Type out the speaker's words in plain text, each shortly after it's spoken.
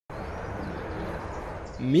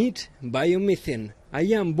Meet biomethane, a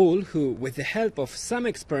young bull who, with the help of some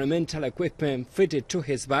experimental equipment fitted to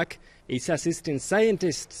his back, is assisting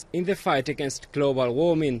scientists in the fight against global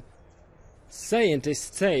warming.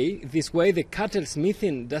 Scientists say this way the cattle's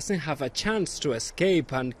methane doesn't have a chance to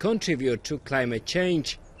escape and contribute to climate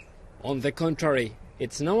change. On the contrary,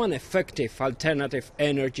 it's now an effective alternative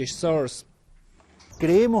energy source.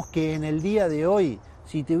 Creemos que en el día de hoy,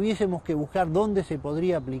 si tuviésemos que buscar dónde se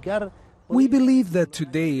podría aplicar, we believe that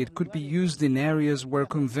today it could be used in areas where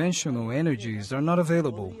conventional energies are not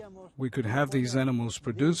available. We could have these animals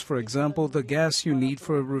produce, for example, the gas you need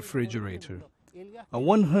for a refrigerator. A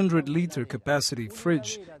 100-liter capacity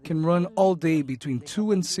fridge can run all day between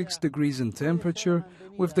 2 and 6 degrees in temperature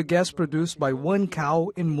with the gas produced by one cow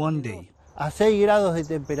in one day. A 6 grados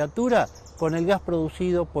de temperatura con el gas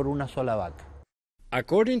producido por una sola vaca.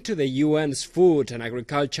 According to the UN's Food and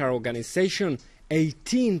Agriculture Organization,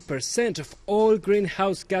 18% of all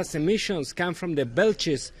greenhouse gas emissions come from the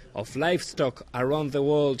belches of livestock around the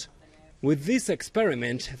world. With this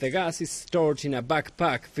experiment, the gas is stored in a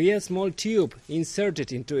backpack via a small tube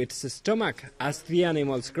inserted into its stomach as the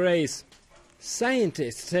animals graze.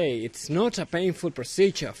 Scientists say it's not a painful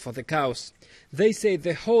procedure for the cows. They say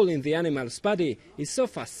the hole in the animal's body is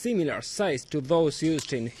of a similar size to those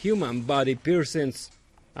used in human body piercings.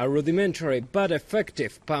 A rudimentary but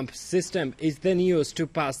effective pump system is then used to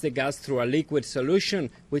pass the gas through a liquid solution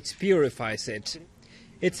which purifies it.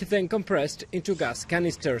 It's then compressed into gas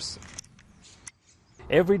canisters.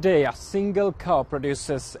 Every day a single cow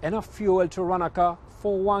produces enough fuel to run a car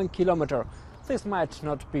for 1 kilometer. This might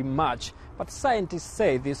not be much, but scientists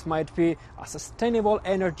say this might be a sustainable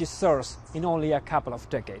energy source in only a couple of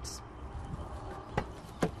decades.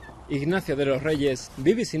 Ignacio de los Reyes,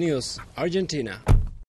 BBC News, Argentina.